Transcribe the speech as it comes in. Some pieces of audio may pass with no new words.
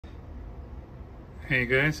Hey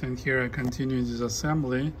guys, and here I continue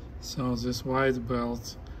disassembly. So this white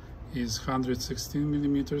belt is 116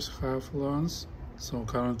 millimeters half length. So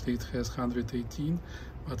currently it has 118,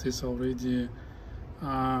 but it's already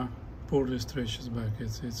poorly stretches back.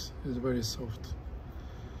 It's very soft.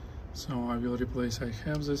 So I will replace. I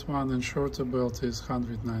have this one, and shorter belt is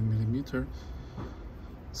 109 millimeter.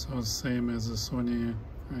 So same as the Sony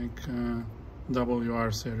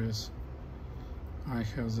WR series. I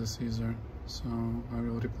have this either. So I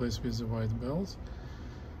will replace with the white belt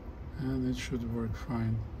and it should work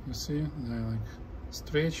fine. You see, they're like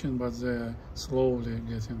stretching, but they're slowly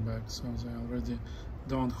getting back, so they already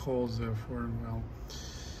don't hold their form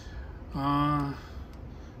well.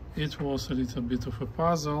 It was a little bit of a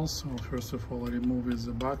puzzle. So first of all, I removed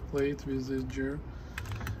the back plate with this jar,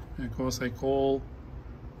 because like all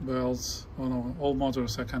belts, all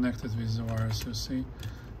motors are connected with the wires, you see,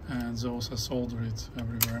 and those are soldered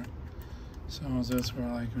everywhere. So that's where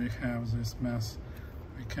like we have this mess.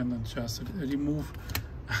 We cannot just remove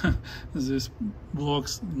these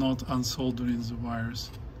blocks, not unsoldering the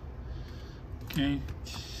wires. Okay.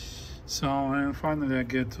 So and finally I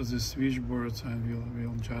get to the switchboard. I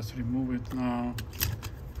will just remove it now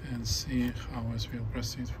and see how it will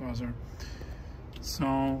proceed further.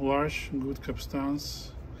 So large, good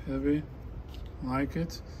capstans, heavy, like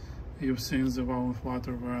it. You've seen the valve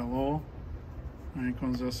flutter very low. Like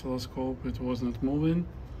on the oscilloscope, it was not moving.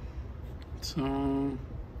 So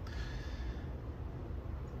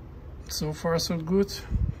far so good.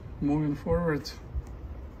 Moving forward.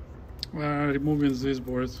 Removing this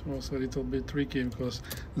board was a little bit tricky because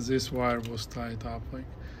this wire was tied up like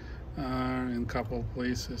in a couple of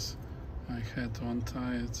places. I had to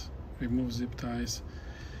untie it, remove zip ties.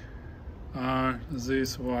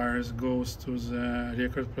 This wires goes to the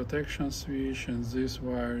record protection switch, and this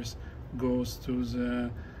wires goes to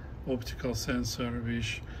the optical sensor,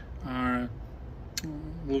 which are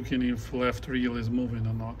looking if left reel is moving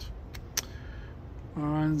or not.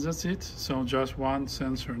 And that's it. So just one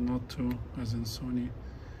sensor, not two as in Sony,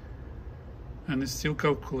 and it still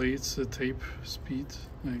calculates the tape speed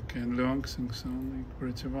like and length and so like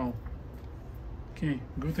pretty well. Okay,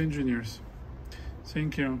 good engineers.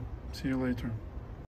 Thank you. See you later.